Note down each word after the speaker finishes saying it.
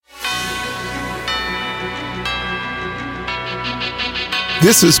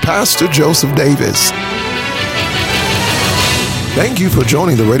This is Pastor Joseph Davis. Thank you for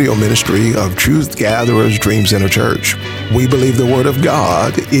joining the radio ministry of Truth Gatherers Dream Center Church. We believe the Word of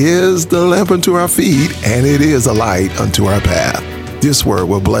God is the lamp unto our feet, and it is a light unto our path. This word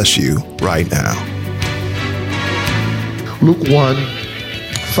will bless you right now. Luke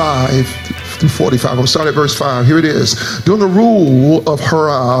 1:5-45. I'm going to start at verse 5. Here it is. During the rule of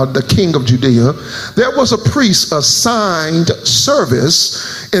Herod, the king of Judea, there was a priest assigned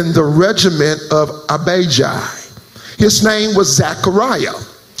service in the regiment of Abijah. His name was Zechariah.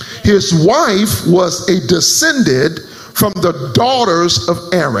 His wife was a descendant from the daughters of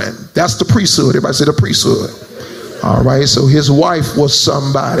Aaron. That's the priesthood. Everybody say the priesthood. All right, so his wife was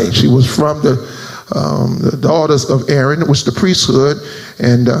somebody. She was from the daughters of Aaron, which the priesthood,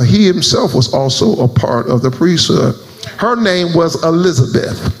 and he himself was also a part of the priesthood. Her name was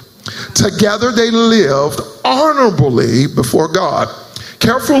Elizabeth. Together they lived honorably before God,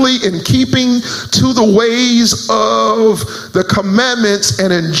 carefully in keeping to the ways of the commandments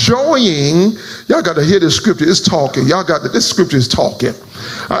and enjoying. Y'all got to hear this scripture. It's talking. This scripture is talking.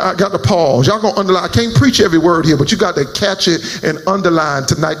 I got to pause. Y'all gonna underline. I can't preach every word here, but you got to catch it and underline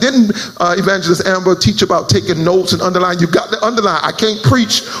tonight. Didn't Evangelist Amber teach about taking notes and underline? You got to underline. I can't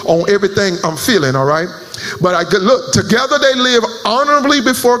preach on everything I'm feeling, all right? But look, together they live honorably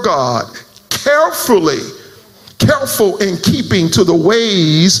before God, careful in keeping to the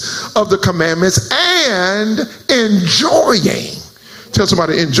ways of the commandments and enjoying. Tell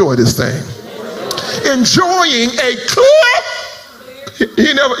somebody, enjoy this thing. Enjoying a clear,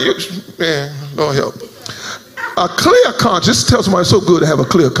 Lord help. A clear conscience. Tell somebody, it's so good to have a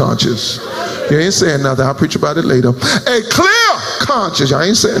clear conscience. You ain't saying nothing. I'll preach about it later. A clear conscience. I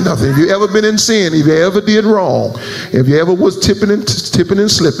ain't saying nothing. If you ever been in sin, if you ever did wrong, if you ever was tipping and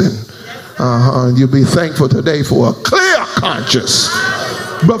slipping, you'll be thankful today for a clear conscience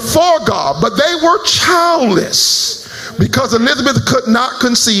before God. But they were childless because Elizabeth could not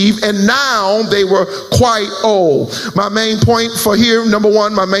conceive, and now they were quite old. My main point for here, I'm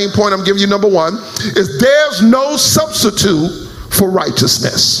giving you number one, is there's no substitute for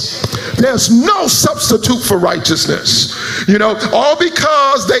righteousness. There's no substitute for righteousness. All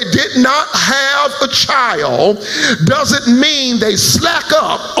because they did not have a child doesn't mean they slack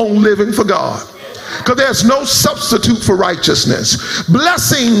up on living for God. Because there's no substitute for righteousness.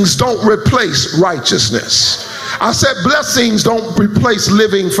 Blessings don't replace righteousness. I said blessings don't replace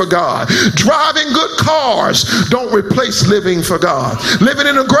living for God. Driving good cars don't replace living for God. Living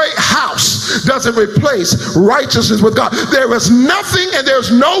in a great house doesn't replace righteousness with God. There is nothing and there's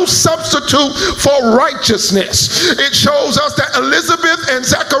no substitute for righteousness. It shows us that Elizabeth and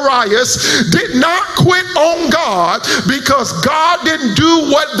Zacharias did not quit on God because God didn't do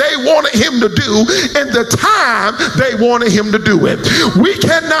what they wanted him to do in the time they wanted him to do it. We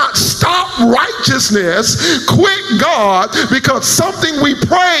cannot stop righteousness, quit God because something we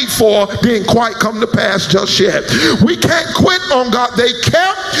prayed for didn't quite come to pass just yet. We can't quit on God. They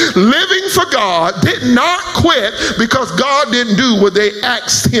kept living for God, did not quit because God didn't do what they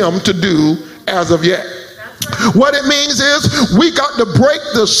asked him to do as of yet. What it means is we got to break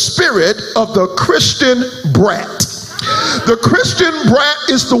the spirit of the Christian brat. The Christian brat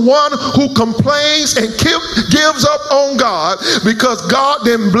is the one who complains and gives up on God because God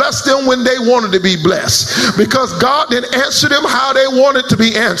didn't bless them when they wanted to be blessed, because God didn't answer them how they wanted to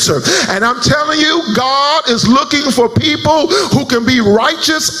be answered. And I'm telling you, God is looking for people who can be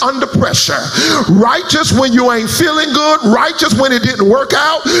righteous under pressure. Righteous when you ain't feeling good, righteous when it didn't work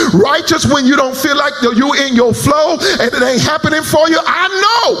out, righteous when you don't feel like you in your flow and it ain't happening for you. I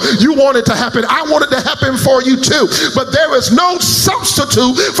know you want it to happen. I want it to happen for you too. But there is no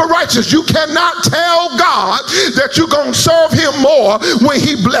substitute for righteousness. You cannot tell God that you're going to serve him more when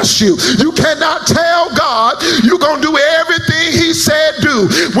he bless you. You cannot tell God you're going to do everything he said do.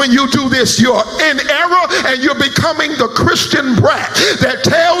 When you do this, you're in error and you're becoming the Christian brat that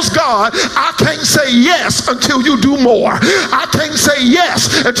tells God, I can't say yes until you do more. I can't say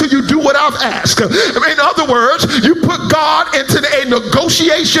yes until you do what I've asked. In other words, you put God into a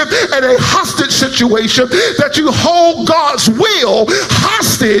negotiation and a hostage situation that you hold God's will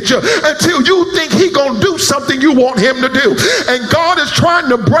hostage until you think he gonna do something you want him to do. And God is trying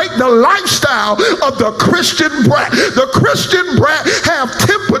to break the lifestyle of the Christian brat. The Christian brat have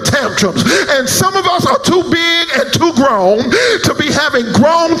temper tantrums, and some of us are too big and too grown to be having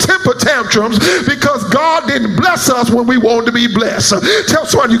grown temper tantrums because God didn't bless us when we wanted to be blessed. Tell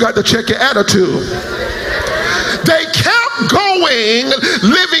someone you got to check your attitude. They kept going,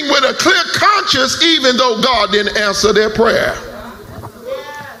 living with a clear conscience, even though God didn't answer their prayer.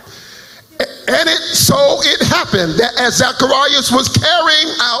 And so it happened that as Zacharias was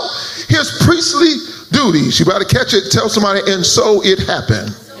carrying out his priestly duties, you better catch it, tell somebody, and so it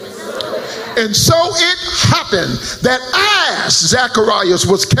happened. And so it happened that as Zacharias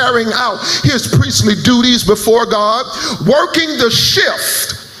was carrying out his priestly duties before God, working the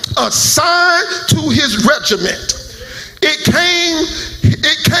shift assigned to his regiment, it came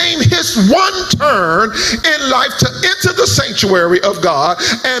his one turn in life to enter the sanctuary of God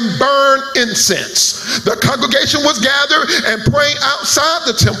and burn incense. The congregation was gathered and praying outside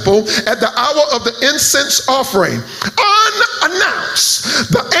the temple at the hour of the incense offering.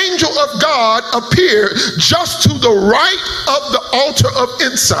 Unannounced, the angel of God appeared just to the right of the altar of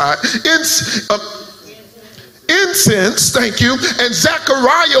incense, thank you, and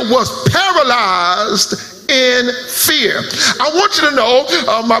Zechariah was paralyzed in fear. I want you to know,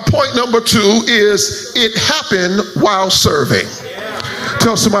 my point number 2 is it happened while serving.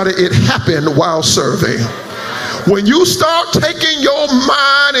 Tell somebody, it happened while serving. When you start taking your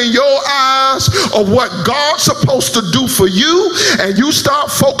mind and your eyes of what God's supposed to do for you, and you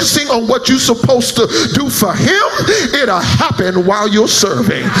start focusing on what you're supposed to do for him, it'll happen while you're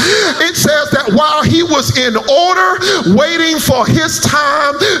serving. It says that while he was in order, waiting for his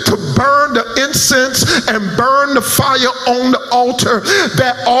time to burn the incense and burn the fire on the altar,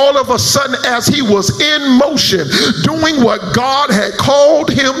 that all of a sudden, as he was in motion, doing what God had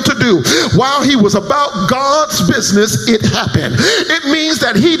called him to do, while he was about God's business, it happened. It means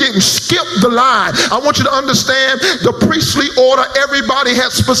that he didn't skip the line. I want you to understand the priestly order. Everybody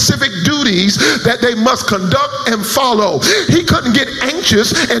has specific duties that they must conduct and follow. He couldn't get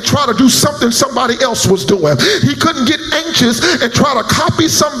anxious and try to do something somebody else was doing. He couldn't get anxious and try to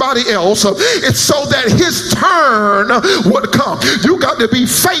copy somebody else. It's so that his turn would come. You got to be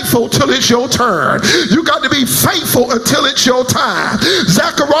faithful till it's your turn. You got to be faithful until it's your time.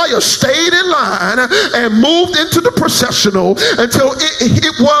 Zechariah stayed in line and moved into the processional until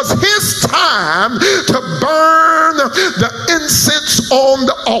it was his time to burn the incense on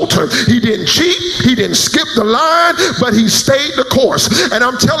the altar. He didn't cheat, he didn't skip the line, but he stayed the course. And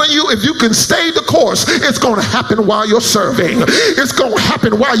I'm telling you, if you can stay the course, it's going to happen while you're serving. It's going to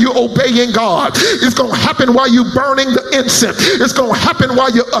happen while you're obeying God. It's going to happen while you're burning the incense. It's going to happen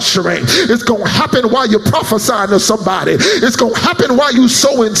while you're ushering. It's going to happen while you're prophesying to somebody. It's going to happen while you're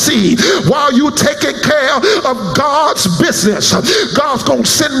sowing seed, while you're taking care of God's business. God's going to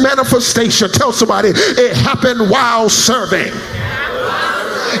send manifestation. Tell somebody, it happened while serving.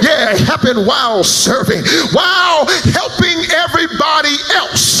 Yeah, it happened while serving, while helping everybody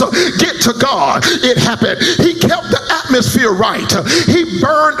else get to God. It happened. He kept the atmosphere right. He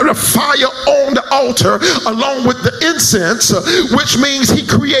burned the fire on the altar along with the incense, which means he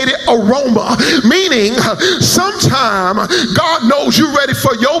created aroma, meaning sometime God knows you're ready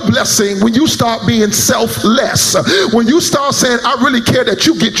for your blessing when you start being selfless. When you start saying, I really care that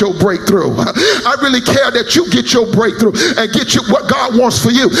you get your breakthrough. I really care that you get your breakthrough and get you what God wants for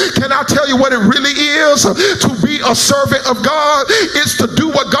you. Can I tell you what it really is to be a servant of God? It's to do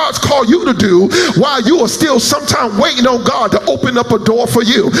what God's called you to do while you are still sometime waiting on God to open up a door for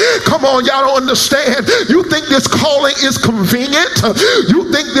you. Come on, y'all don't understand. You think this calling is convenient?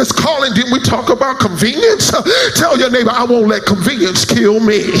 You think this calling, didn't we talk about convenience? Tell your neighbor, I won't let convenience kill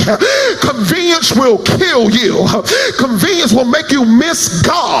me. Convenience will kill you. Convenience will make you miss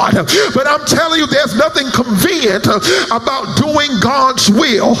God. But I'm telling you, there's nothing convenient about doing God's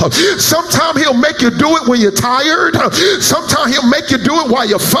will. Sometimes he'll make you do it when you're tired. Sometimes he'll make you do it while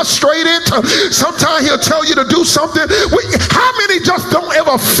you're frustrated. Sometimes he'll tell you to do something. How many just don't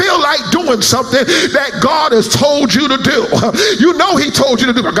ever feel like doing something that God has told you to do? You know he told you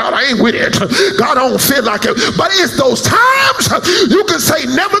to do, but God, I ain't with it. God, I don't feel like it. But it's those times you can say,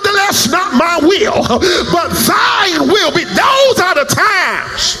 nevertheless, not my will, but thine will be. Those are the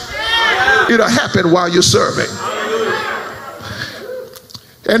times it'll happen while you're serving.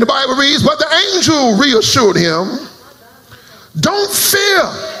 And the Bible reads, but the angel reassured him, don't fear,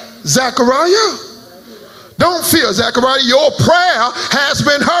 Zechariah. Don't fear, Zechariah. Your prayer has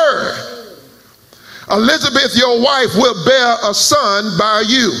been heard. Elizabeth, your wife, will bear a son by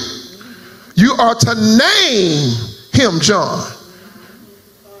you. You are to name him John.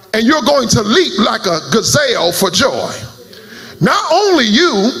 And you're going to leap like a gazelle for joy. Not only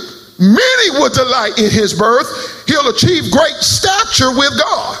you, many will delight in his birth. He'll achieve great stature with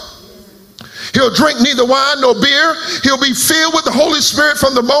God. He'll drink neither wine nor beer. He'll be filled with the Holy Spirit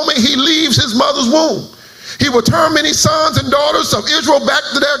from the moment he leaves his mother's womb. He will turn many sons and daughters of Israel back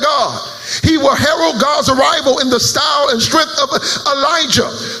to their God. He will herald God's arrival in the style and strength of Elijah,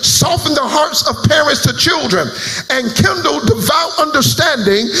 soften the hearts of parents to children, and kindle devout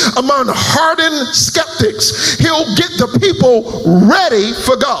understanding among hardened skeptics. He'll get the people ready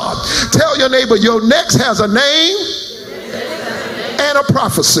for God. Tell your neighbor, your next has a name and a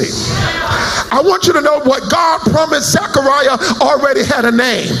prophecy. I want you to know what God promised Zechariah already had a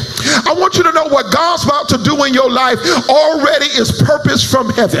name. I want you to know what God's about to do in your life already is purpose from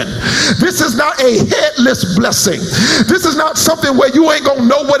heaven. This is not a headless blessing. This is not something where you ain't gonna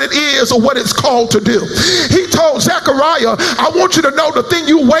know what it is or what it's called to do. He told Zechariah, I want you to know the thing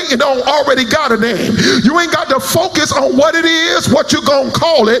you waiting on already got a name. You ain't got to focus on what it is, what you're gonna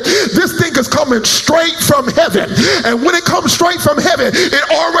call it. This thing is coming straight from heaven. And when it comes straight from heaven, it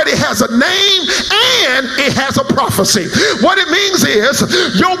already has a name and it has a prophecy. What it means is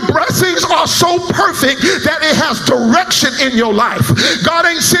your blessings are so perfect that it has direction in your life. God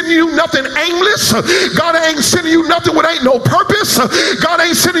ain't sending you nothing aimless. God ain't sending you nothing with ain't no purpose. God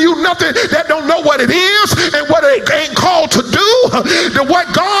ain't sending you nothing that don't know what it is and what it ain't called to do. What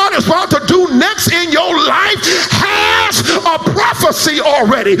God is about to do next in your life has a prophecy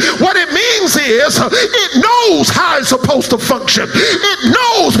already. What it means is it knows how it's supposed to function. It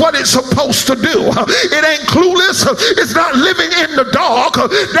knows what it's supposed to do. It ain't clueless. It's not living in the dark.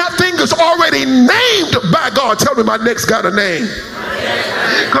 That thing is already named by God. Tell me my next got a name.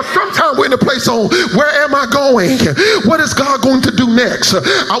 Because sometimes we're in a place on where am I going? What is God going to do next?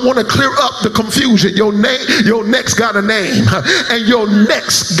 I want to clear up the confusion. Your next got a name and your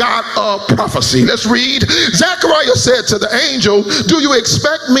next got a prophecy. Let's read. Zechariah said to the angel, do you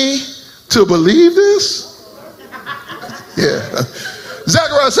expect me to believe this? Yeah.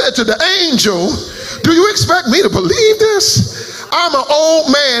 Zechariah said to the angel, do you expect me to believe this? I'm an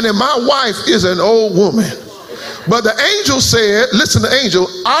old man and my wife is an old woman. But the angel said, listen to the angel,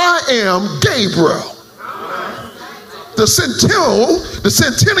 I am Gabriel, the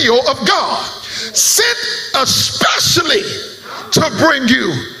centennial of God, sent especially to bring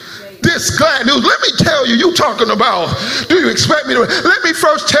you this glad news. Let me tell you, you talking about, do you expect me to? Let me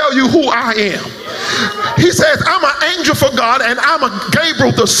first tell you who I am. He says, I'm an angel for God and I'm a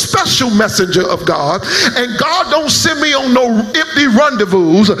Gabriel, the special messenger of God. And God don't send me on no empty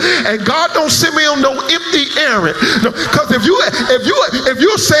rendezvous. And God don't send me on no empty errand. Because if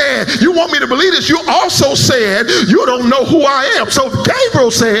you're saying you want me to believe this, you also said you don't know who I am. So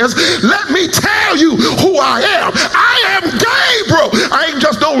Gabriel says, let me tell you who I am. I am Gabriel. I ain't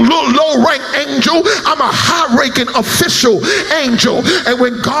just no little low-rank angel. I'm a high-ranking official angel. And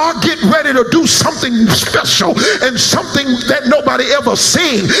when God get ready to do something special and something that nobody ever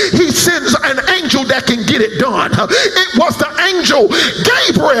seen, he sends an angel that can get it done. It was the angel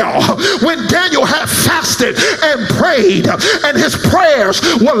Gabriel when Daniel had fasted and prayed and his prayers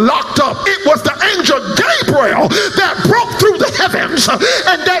were locked up. It was the angel Gabriel that broke through the heavens.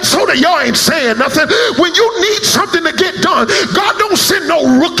 And that's so that y'all ain't saying nothing. When you need something to get done, God don't send no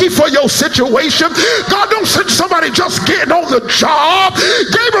rookie for your situation. God don't send somebody just getting on the job.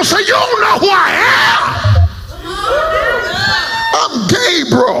 Gabriel said, you don't know who I am. I'm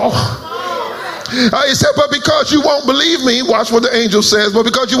Gabriel. He said, but because you won't believe me, watch what the angel says, but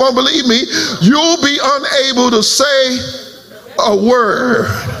because you won't believe me, you'll be unable to say a word.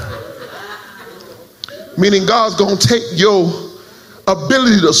 Meaning God's going to take your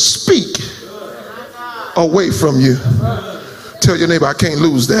ability to speak away from you. Tell your neighbor, I can't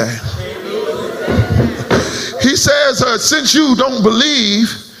lose that. He says, since you don't believe,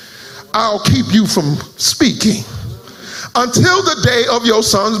 I'll keep you from speaking until the day of your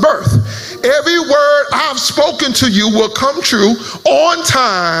son's birth. Every word I've spoken to you will come true on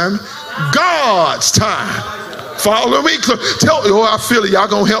time, God's time. Follow me. I feel it. Y'all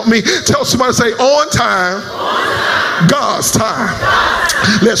gonna help me. Tell somebody, say on time, God's time.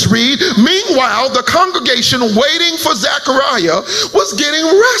 Let's read. Meanwhile, the congregation waiting for Zechariah was getting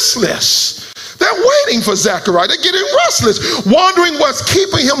restless. They're waiting for Zechariah. They're getting restless, wondering what's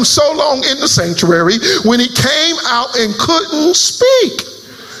keeping him so long in the sanctuary when he came out and couldn't speak.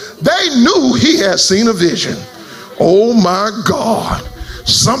 They knew he had seen a vision. Oh my God.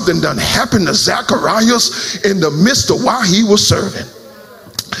 Something done happened to Zacharias in the midst of while he was serving.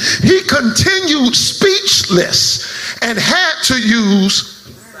 He continued speechless and had to use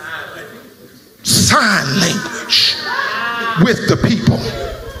sign language with the people.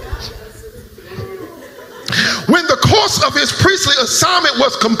 When the course of his priestly assignment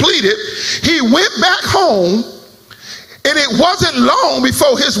was completed, he went back home, and it wasn't long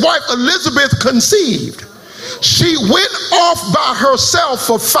before his wife Elizabeth conceived. she went off by herself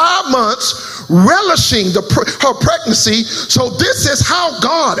for 5 months, relishing her pregnancy. So this is how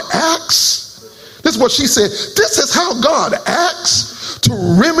God acts. This is what she said. This is how God acts to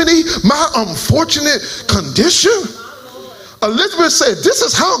remedy my unfortunate condition. Elizabeth said, this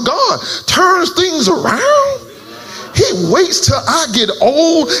is how God turns things around. He waits till I get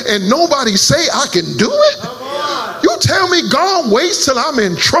old and nobody say I can do it. You tell me God waits till I'm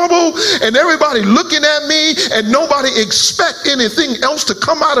in trouble and everybody looking at me and nobody expect anything else to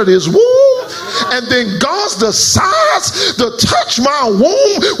come out of this womb, and then God decides to touch my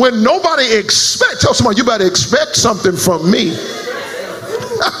womb when nobody expects. Tell somebody, you better expect something from me.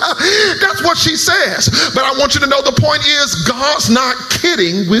 That's what she says. But I want you to know the point is, God's not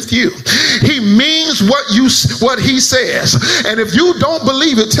kidding with you. He means what he says. And if you don't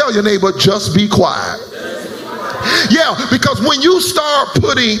believe it, tell your neighbor, just be quiet. Yeah, because when you start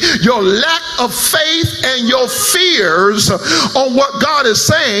putting your lack of faith and your fears on what God is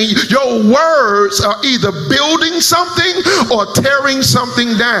saying, your words are either building something or tearing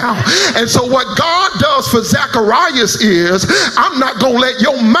something down. And so what God does for Zacharias is, I'm not going to let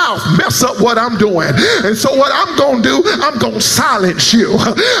your mouth mess up what I'm doing. And so what I'm going to do, I'm going to silence you.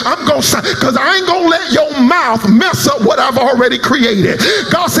 Because I ain't going to let your mouth mess up what I've already created.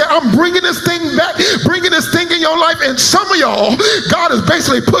 God said, I'm bringing this thing back, bringing this thing in your life, and some of y'all, God has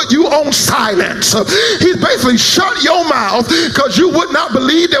basically put you on silence. He's basically shut your mouth because you would not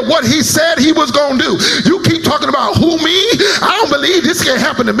believe that what he said he was going to do. You keep talking about who, me? I don't believe this can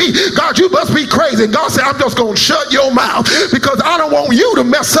happen to me. God, you must be crazy. And God said, I'm just going to shut your mouth because I don't want you to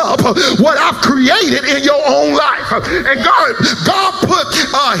mess up what I've created in your own life. And God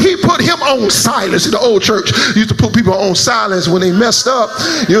put him on silence. In the old church used to put people on silence when they messed up,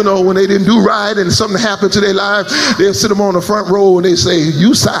 when they didn't do right and something happened to their life. They'll sit them on the front row and they say,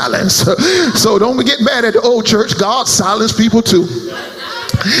 you silence. So don't get mad at the old church. God silenced people too.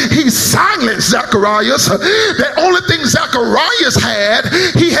 He silenced Zacharias. The only thing Zacharias had,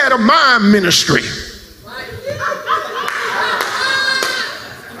 he had a mime ministry.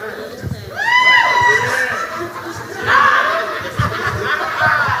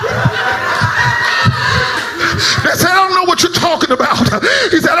 They said, I don't know what you're talking about.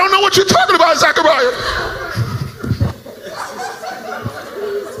 He said, I don't know what you're talking about, Zacharias.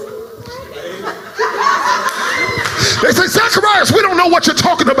 They say, Zacharias, we don't know what you're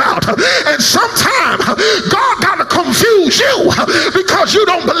talking about. And sometimes God got to confuse you because you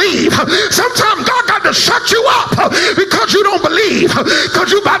don't believe. Sometimes God got to shut you up because you don't believe, because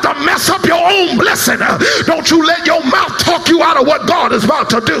you're about to mess up your own blessing. Don't you let your mouth talk you out of what God is about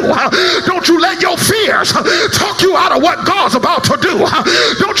to do. Don't you let your fears talk you out of what God's about to do.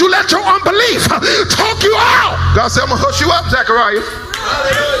 Don't you let your unbelief talk you out. God said, I'm going to hush you up, Zacharias.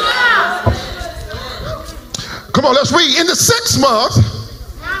 Hallelujah. Come on, let's read. In the 6th month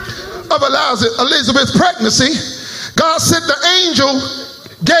of Elizabeth's pregnancy, God sent the angel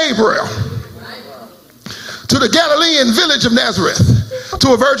Gabriel to the Galilean village of Nazareth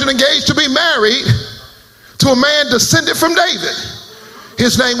to a virgin engaged to be married to a man descended from David.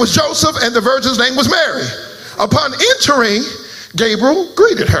 His name was Joseph, and the virgin's name was Mary. Upon entering, Gabriel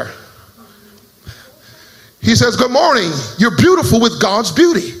greeted her. He says, good morning. You're beautiful with God's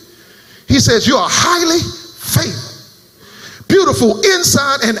beauty. He says, you are highly favored, beautiful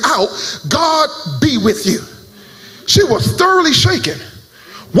inside and out. God be with you. She was thoroughly shaken,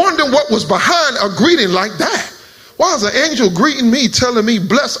 wondering what was behind a greeting like that. Why is an angel greeting me, telling me,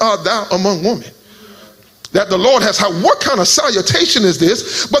 blessed art thou among women? That the Lord has had, what kind of salutation is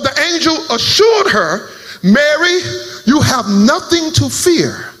this? But the angel assured her, Mary, you have nothing to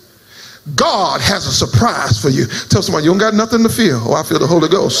fear. God has a surprise for you. Tell somebody, you don't got nothing to fear. Oh, I feel the Holy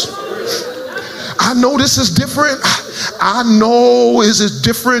Ghost. I know this is different. I know this is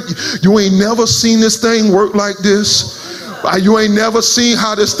different. You ain't never seen this thing work like this. You ain't never seen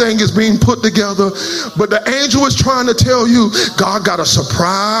how this thing is being put together. But the angel is trying to tell you, God got a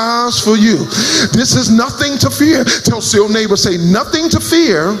surprise for you. This is nothing to fear. Tell your neighbor, say, nothing to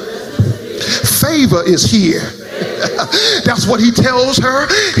fear. Favor is here. That's what he tells her.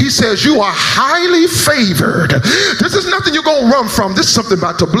 He says, you are highly favored. This is nothing you're going to run from. This is something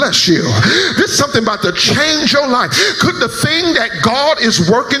about to bless you. This is something about to change your life. Could the thing that God is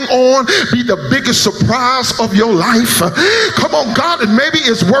working on be the biggest surprise of your life? Come on, God maybe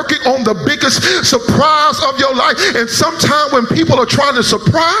is working on the biggest surprise of your life. And sometimes when people are trying to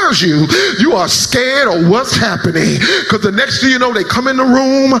surprise you, you are scared of what's happening. Because the next thing you know, they come in the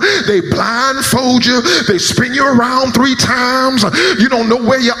room, they blindfold you, they spin you around around 3 times. You don't know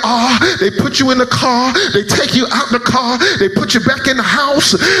where you are. They put you in the car. They take you out the car. They put you back in the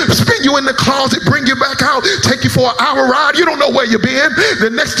house, spin you in the closet, bring you back out, take you for an hour ride. You don't know where you've been. The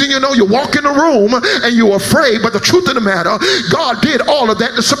next thing you know, you walk in the room and you're afraid. But the truth of the matter, God did all of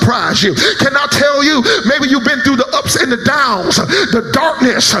that to surprise you. Can I tell you, maybe you've been through the ups and the downs, the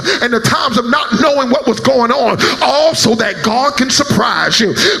darkness and the times of not knowing what was going on, all so that God can surprise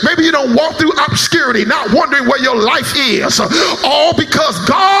you. Maybe you don't walk through obscurity, not wondering where your life is, all because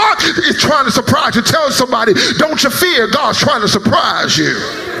God is trying to surprise you. Tell somebody, don't you fear, God's trying to surprise you.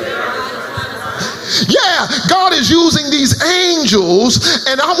 Yeah, God is using these angels,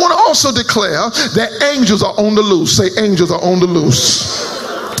 and I want to also declare that angels are on the loose. Say, angels are on the loose.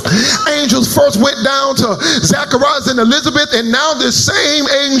 Angels first went down to Zacharias and Elizabeth, and now this same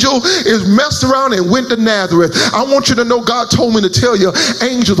angel is messed around and went to Nazareth. I want you to know God told me to tell you,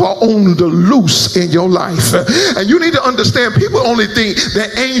 angels are on the loose in your life. And you need to understand, people only think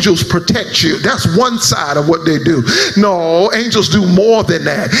that angels protect you. That's one side of what they do. No, angels do more than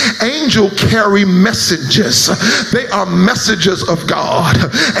that. Angels carry messages. They are messengers of God,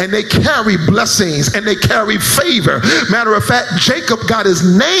 and they carry blessings and they carry favor. Matter of fact, Jacob got his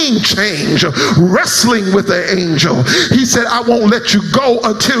name change wrestling with the angel. He said, I won't let you go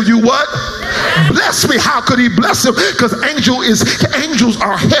until you what? Bless me. How could he bless him? Because angels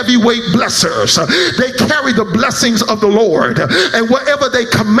are heavyweight blessers. They carry the blessings of the Lord, and whatever they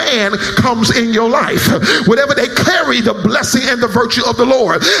command comes in your life. Whatever they carry, the blessing and the virtue of the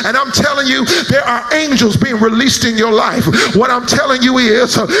Lord. And I'm telling you, there are angels being released in your life. What I'm telling you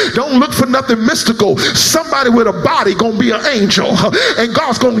is, don't look for nothing mystical. Somebody with a body gonna be an angel, and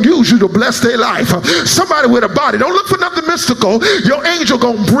God's gonna use you to bless their life. Somebody with a body, don't look for nothing mystical. Your angel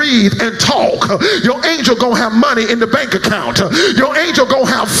gonna breathe and talk. Your angel gonna have money in the bank account. Your angel gonna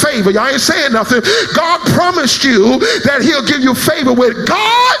have favor. Y'all ain't saying nothing. God promised you that he'll give you favor with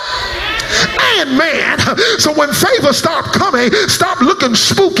God and man. So when favor start coming, stop looking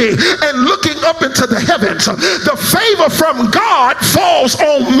spooky and looking up into the heavens. The favor from God falls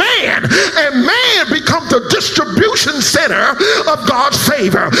on man, and man becomes the distribution center of God's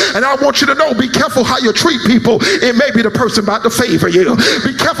favor. And I want you to know, be careful how you treat people. It may be the person about to favor you.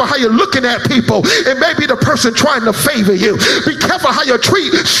 Be careful how you're looking at people. It may be the person trying to favor you. Be careful how you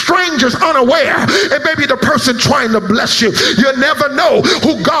treat strangers unaware. It may be the person trying to bless you. You never know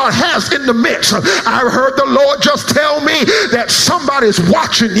who God has in the midst. I heard the Lord just tell me that somebody's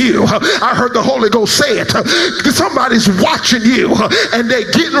watching you. I heard the Holy Ghost say it. Somebody's watching you, and they're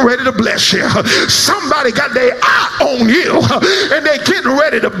getting ready to bless you. Somebody got their eye on you, and they're getting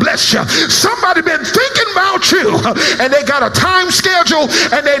ready to bless you. Somebody been thinking about you, and they got a time schedule,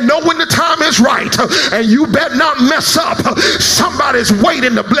 and they know when the time is right, and you better not mess up. Somebody's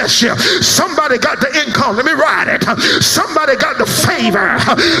waiting to bless you. Somebody got the income. Let me write it. Somebody got the favor.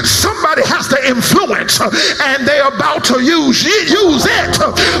 Somebody has the influence, and they're about to use it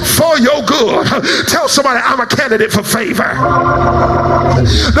for your good. Tell somebody, I'm a candidate for favor.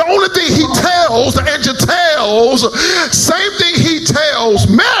 The only thing he tells, the angel tells, same thing he tells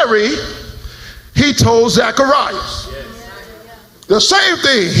Mary, he told Zacharias. The same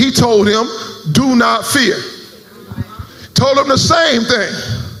thing he told him, do not fear. Told him the same thing.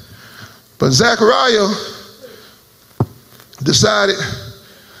 But Zacharias decided,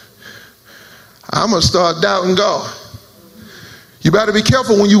 I'm going to start doubting God. You better be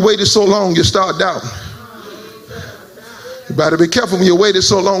careful when you waited so long, you start doubting. You better be careful when you waited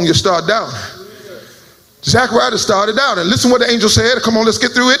so long, you start doubting. Zacharias started out, and listen what the angel said. Come on, let's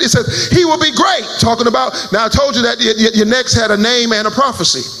get through it. It says, he will be great. Talking about, now I told you that your next had a name and a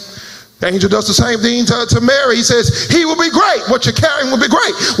prophecy. The angel does the same thing to Mary. He says, he will be great. What you're carrying will be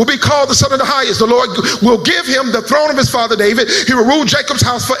great. Will be called the Son of the Highest. The Lord will give him the throne of his father David. He will rule Jacob's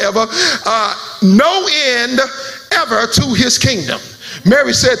house forever. No end ever to his kingdom.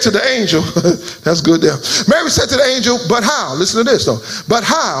 Mary said to the angel, that's good there. Mary said to the angel, but how? Listen to this though. But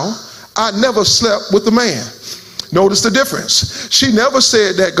how? I never slept with a man. Notice the difference. She never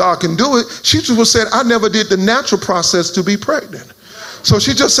said that God can do it. She just said, I never did the natural process to be pregnant. So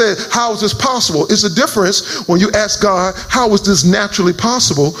she just said, how is this possible? It's a difference when you ask God, how is this naturally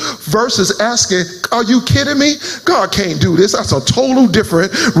possible, versus asking, are you kidding me? God can't do this. That's a total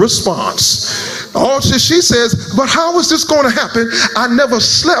different response. All she says, but how is this going to happen? I never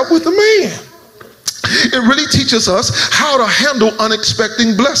slept with a man. It really teaches us how to handle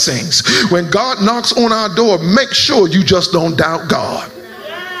unexpected blessings. When God knocks on our door, make sure you just don't doubt God.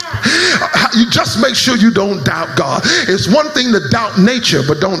 You just make sure you don't doubt God. It's one thing to doubt nature,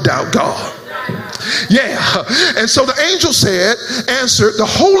 but don't doubt God. Yeah. And so the angel answered, the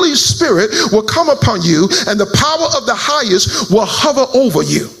Holy Spirit will come upon you, and the power of the highest will hover over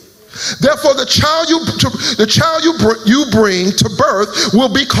you. Therefore, the child you bring to birth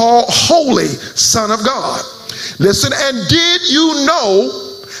will be called Holy Son of God. Listen, and did you know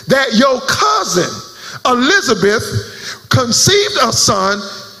that your cousin Elizabeth conceived a son,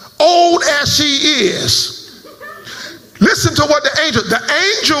 old as she is? Listen to what the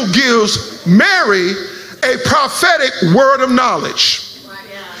angel gives Mary a prophetic word of knowledge.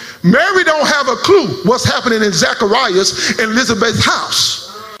 Mary don't have a clue what's happening in Zacharias and Elizabeth's house.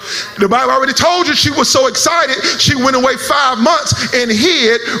 The Bible already told you she was so excited, she went away 5 months and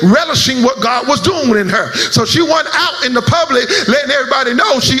hid, relishing what God was doing in her. So she went out in the public letting everybody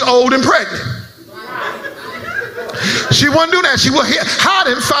know she old and pregnant. She wouldn't do that. She was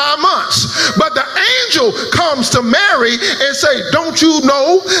hiding 5 months. But the angel comes to Mary and say, don't you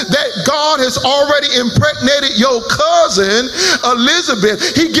know that God has already impregnated your cousin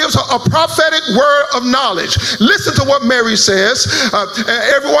Elizabeth? He gives her a prophetic word of knowledge. Listen to what Mary says.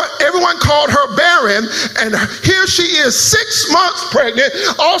 Everyone called her barren, and here she is 6 months pregnant.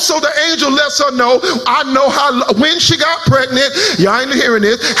 Also the angel lets her know, I know when she got pregnant. Y'all ain't hearing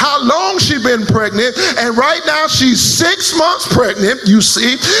this. How long she been pregnant, and right now she's 6 months pregnant. You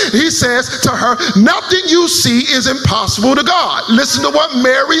see, he says to her, nothing you see is impossible to God. Listen to what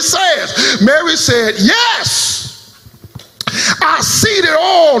Mary says. Mary said, yes, I see it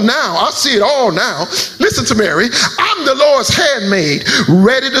all now. I see it all now. Listen to Mary. I'm the Lord's handmaid,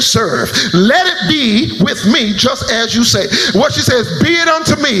 ready to serve. Let it be with me just as you say. What she says, be it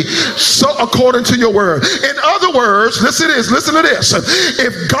unto me, so according to your word. In other words, listen to this.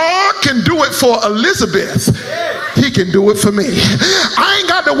 If God can do it for Elizabeth, he can do it for me. I ain't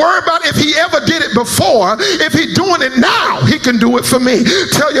got to worry about if he ever did it before. If he's doing it now, he can do it for me.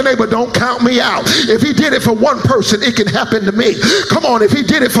 Tell your neighbor, don't count me out. If he did it for one person, it can happen to me. Come on, if he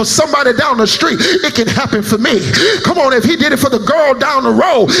did it for somebody down the street, it can happen for me. Come on, if he did it for the girl down the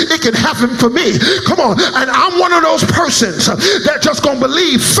road, it can happen for me. Come on, and I'm one of those persons that just gonna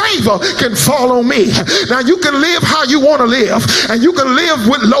believe favor can fall on me. Now you can live how you want to live, and you can live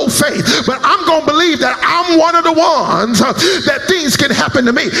with low faith, but I'm gonna believe that I'm one of the ones that things can happen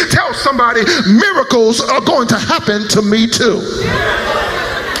to me. Tell somebody, miracles are going to happen to me too.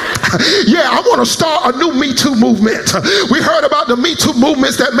 Yeah, I want to start a new Me Too movement. We heard about the Me Too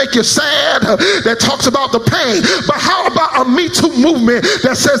movements that make you sad, that talks about the pain. But how about a Me Too movement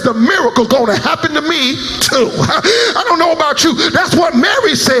that says the miracle's going to happen to me too? I don't know about you. That's what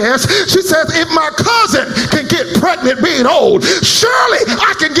Mary says. She says, if my cousin can get pregnant being old, surely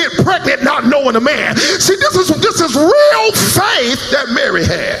I can get pregnant not knowing a man. See, this is real faith that Mary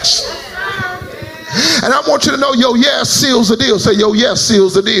has. And I want you to know your yes seals the deal. Say, your yes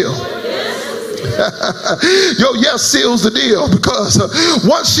seals the deal. Your yes seals the deal, because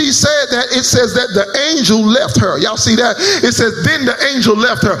once she said that, it says that the angel left her. Y'all see that? It says then the angel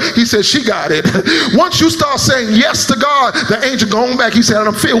left her. He said she got it. Once you start saying yes to God, the angel going back. He said, I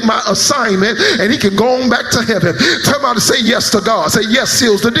done filled my assignment, and he can go on back to heaven. Tell somebody to say yes to God. Say yes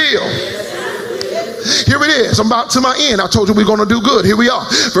seals the deal. Here it is. I'm about to my end. I told you we're going to do good. Here we are.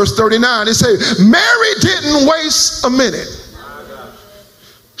 Verse 39. It says, Mary didn't waste a minute.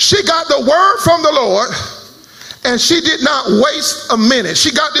 She got the word from the Lord, and she did not waste a minute.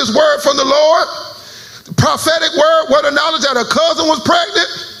 She got this word from the Lord, the prophetic word of knowledge that her cousin was pregnant,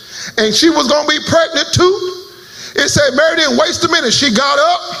 and she was going to be pregnant too. It said Mary didn't waste a minute. She got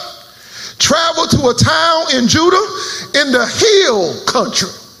up, traveled to a town in Judah in the hill country.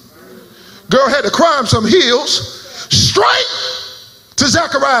 Girl had to climb some hills straight to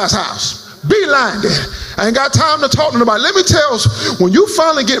Zachariah's house. Beeline it. I ain't got time to talk to nobody. Let me tell you, when you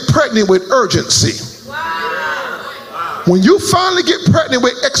finally get pregnant with urgency, when you finally get pregnant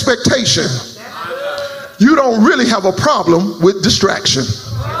with expectation, you don't really have a problem with distraction.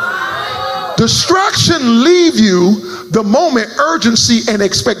 Distraction leave you the moment urgency and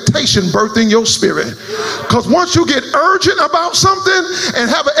expectation birth in your spirit. Because once you get urgent about something and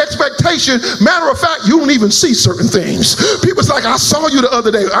have an expectation, matter of fact, you don't even see certain things. People's like, I saw you the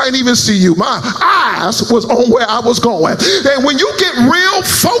other day. I didn't even see you. My eyes was on where I was going. And when you get real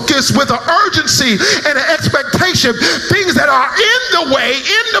focused with an urgency and an expectation, things that are in the way,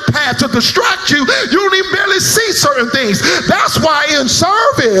 in the path to distract you, you don't even barely see certain things. That's why in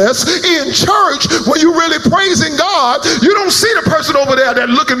service, in church, when you're really praising God, you don't see the person over there that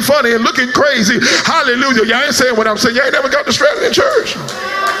looking funny and looking crazy. Hallelujah. Y'all ain't saying what I'm saying. Y'all ain't never got distracted in church.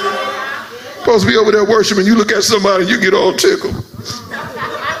 Supposed to be over there worshiping. You look at somebody, you get all tickled.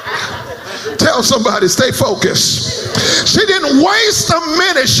 Tell somebody, stay focused. She didn't waste a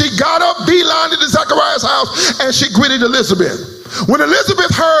minute. She got up, beelined into Zechariah's house, and she greeted Elizabeth. When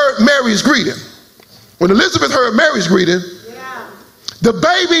Elizabeth heard Mary's greeting, the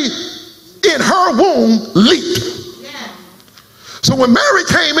baby in her womb leaped. So when Mary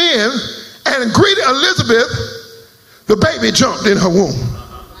came in and greeted Elizabeth, the baby jumped in her womb.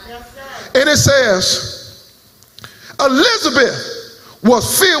 And it says, Elizabeth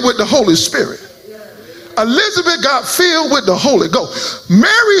was filled with the Holy Spirit. Elizabeth got filled with the Holy Ghost.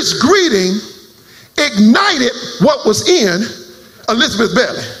 Mary's greeting ignited what was in Elizabeth's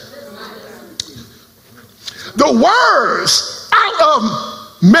belly. The words out of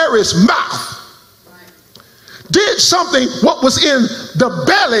Mary's mouth did something what was in the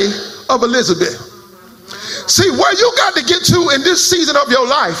belly of Elizabeth. See, where you got to get to in this season of your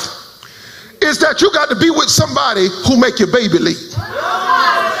life is that you got to be with somebody who make your baby leap.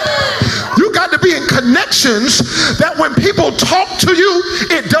 You got to be in connections that when people talk to you,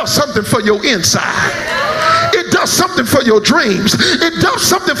 it does something for your inside. It does something for your dreams. It does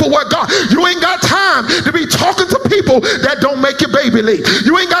something for what God. You ain't got time to be talking to people that don't make your baby leap.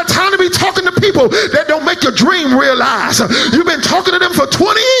 You ain't got time to be talking to people that don't make your dream realize. You've been talking to them for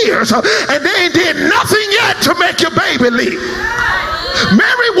 20 years and they ain't did nothing yet to make your baby leap.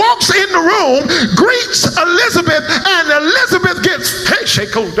 Mary walks in the room, greets Elizabeth, and Elizabeth gets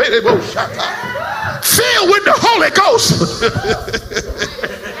filled with the Holy Ghost.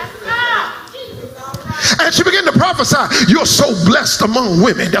 And she began to prophesy, you're so blessed among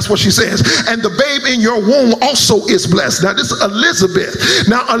women. That's what she says. And the babe in your womb also is blessed. Now this is Elizabeth.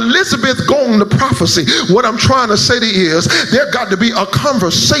 Now Elizabeth going to prophecy. What I'm trying to say to you is there got to be a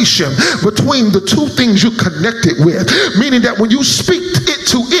conversation between the two things you connected with. Meaning that when you speak it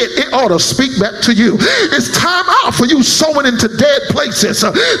to it, it ought to speak back to you. It's time out for you sowing into dead places.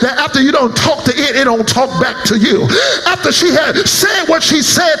 That after you don't talk to it, it don't talk back to you. After she had said what she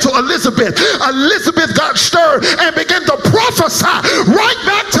said to Elizabeth, Elizabeth got stirred and began to prophesy right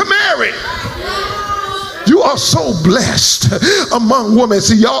back to Mary. You are so blessed among women.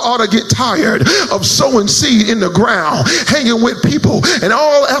 See, y'all ought to get tired of sowing seed in the ground, hanging with people, and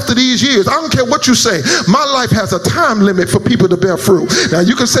all after these years. I don't care what you say. My life has a time limit for people to bear fruit. Now,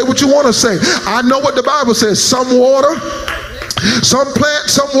 you can say what you want to say. I know what the Bible says. Some water, some plant,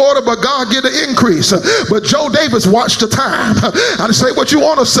 some water, but God get the increase. But Joe Davis watched the time. I say what you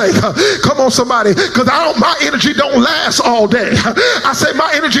want to say. Come on, somebody, because my energy don't last all day. I say my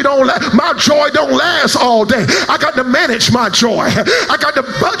energy don't last. My joy don't last all day. I got to manage my joy. I got to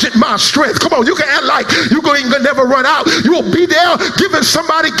budget my strength. Come on, you can act like you going to never run out. You will be there giving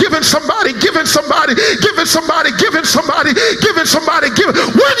somebody, giving somebody, giving somebody, giving somebody, giving somebody, giving somebody, giving.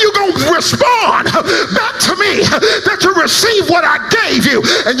 When you going to respond back to me that you receive what I gave you?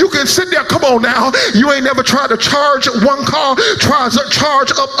 And you can sit there. Come on now, you ain't never tried to charge one car, try to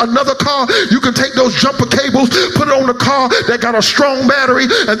charge up another car. You can take those jumper cables, put it on the car that got a strong battery,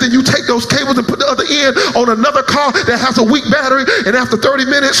 and then you take those cables and put the other end on another car that has a weak battery, and after 30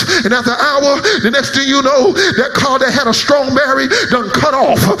 minutes and after an hour, the next thing you know, that car that had a strong battery done cut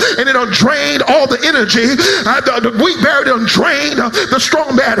off, and it done drained all the energy. The weak battery done drained the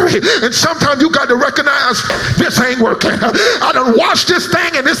strong battery. And sometimes you got to recognize this ain't working. I done watched this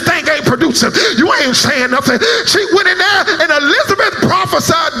thing and this thing ain't producing. You ain't saying nothing. She went in there and Elizabeth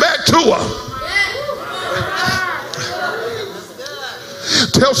prophesied back to her.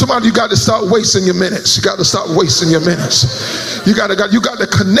 Tell somebody you got to start wasting your minutes. You got to start wasting your minutes. You got to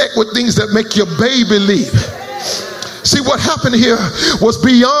connect with things that make your baby leap. See, what happened here was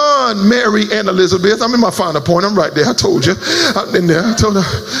beyond Mary and Elizabeth. I'm in my final point. I'm right there. I told you. I'm in there. I told her.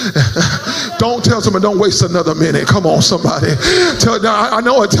 Don't tell somebody, don't waste another minute. Come on, somebody. I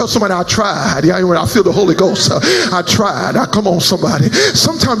know I tell somebody I tried. Yeah, I feel the Holy Ghost. I tried. Come on, somebody.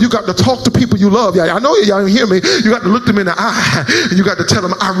 Sometimes you got to talk to people you love. Yeah, I know y'all hear me. You got to look them in the eye and you got to tell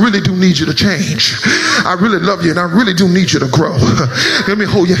them, I really do need you to change. I really love you and I really do need you to grow. Let me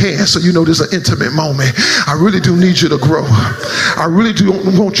hold your hand so you know this is an intimate moment. I really do need you to grow. I really do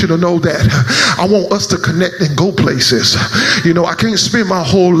want you to know that I want us to connect and go places. You know, I can't spend my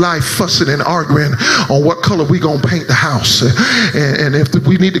whole life fussing and arguing on what color we gonna paint the house, and if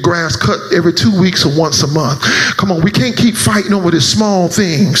we need the grass cut every 2 weeks or once a month. Come on, we can't keep fighting over these small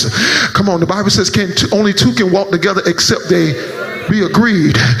things. Come on, the Bible says only two can walk together except they be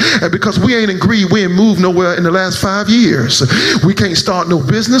agreed. And because we ain't agreed, we ain't moved nowhere in the last 5 years. We can't start no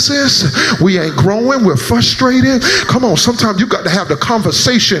businesses. We ain't growing. We're frustrated. Come on, sometimes you got to have the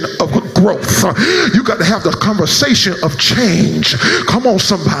conversation of growth. You got to have the conversation of change. Come on,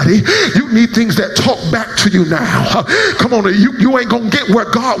 somebody. You need things that talk back to you now. Come on, you ain't gonna get where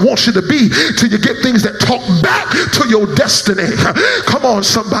God wants you to be till you get things that talk back to your destiny. Come on,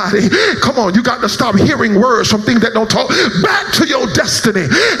 somebody. Come on, you got to stop hearing words from things that don't talk back to your destiny.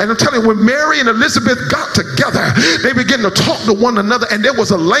 And I'm telling you, when Mary and Elizabeth got together, they began to talk to one another, and there was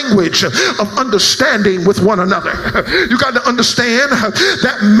a language of understanding with one another. You got to understand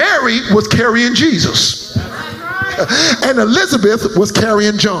that Mary was carrying Jesus and Elizabeth was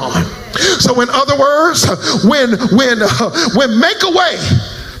carrying John. So in other words, when Make a Way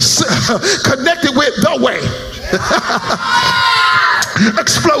connected with the way,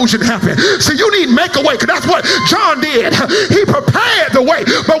 explosion happened. See, you need Make a Way, because that's what John did. He prepared the way,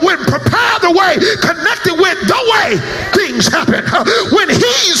 but when prepared the way connected with the way, things happen. When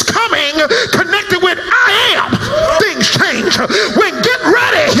he's coming connected with I am, things change. When get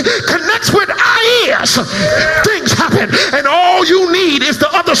ready connects with I is, things happen. And all you need is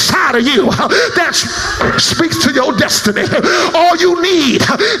the other side of you that speaks to your destiny. All you need,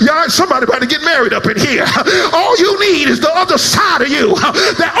 y'all, somebody about to get married up in here. All you need is the other side of you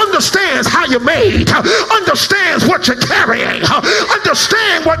that understands how you're made, understands what you're carrying,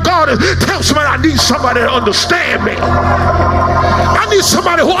 understand what God is. Tell somebody, I need somebody to understand me. I need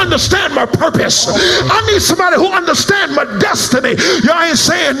somebody who understands my purpose. I need somebody who understands my destiny. Y'all ain't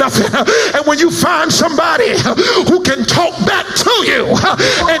saying nothing. And when you find somebody who can talk back to you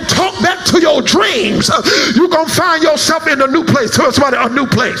and talk back to your dreams, you're going to find yourself in a new place. Tell somebody, a new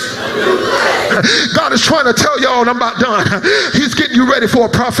place. God is trying to tell y'all, I'm about done. He's getting you ready for a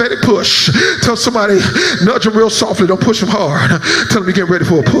prophetic push. Tell somebody, nudge him real softly, don't push him hard. Tell him you're getting ready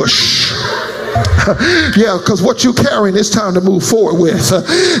for a push. Yeah, because what you're carrying is time to move forward with.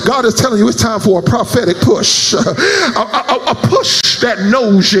 God is telling you it's time for a prophetic push. A push that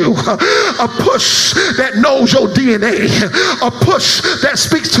knows you. A push that knows your DNA. A push that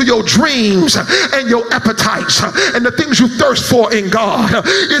speaks to your dreams and your appetites and the things you thirst for in God.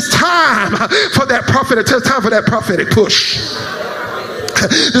 It's time for that prophetic. It's time for that prophetic push.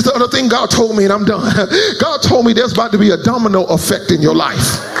 This is the other thing God told me, and I'm done. God told me there's about to be a domino effect in your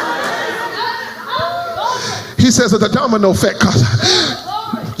life. He says it's a domino effect because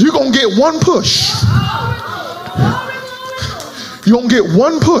you're going to get one push. You're going to get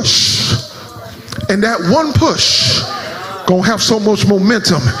one push. And that one push going to have so much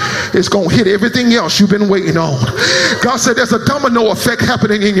momentum, it's going to hit everything else you've been waiting on. God said there's a domino effect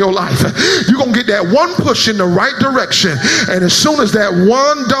happening in your life. You're going to get that one push in the right direction, and as soon as that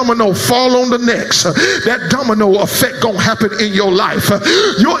one domino fall on the next, that domino effect going to happen in your life.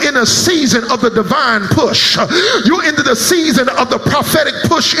 You're in a season of the divine push. You're into the season of the prophetic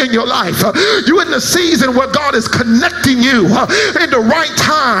push in your life. You're in the season where God is connecting you in the right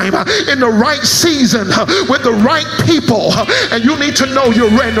time, in the right season, with the right people. And you need to know you're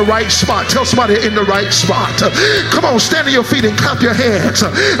in the right spot. Tell somebody in the right spot. Come on, stand on your feet and clap your hands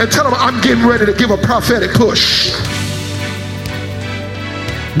and tell them I'm getting ready to give a prophetic push.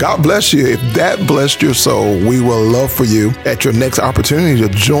 God bless you. If that blessed your soul, we will love for you at your next opportunity to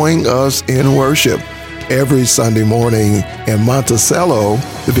join us in worship every Sunday morning in Monticello,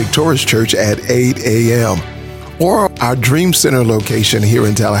 the Victorious Church at 8 a.m. or our Dream Center location here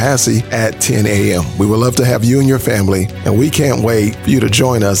in Tallahassee at 10 a.m. We would love to have you and your family, and we can't wait for you to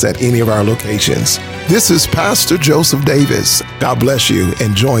join us at any of our locations. This is Pastor Joseph Davis. God bless you,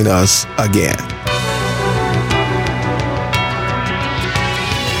 and join us again.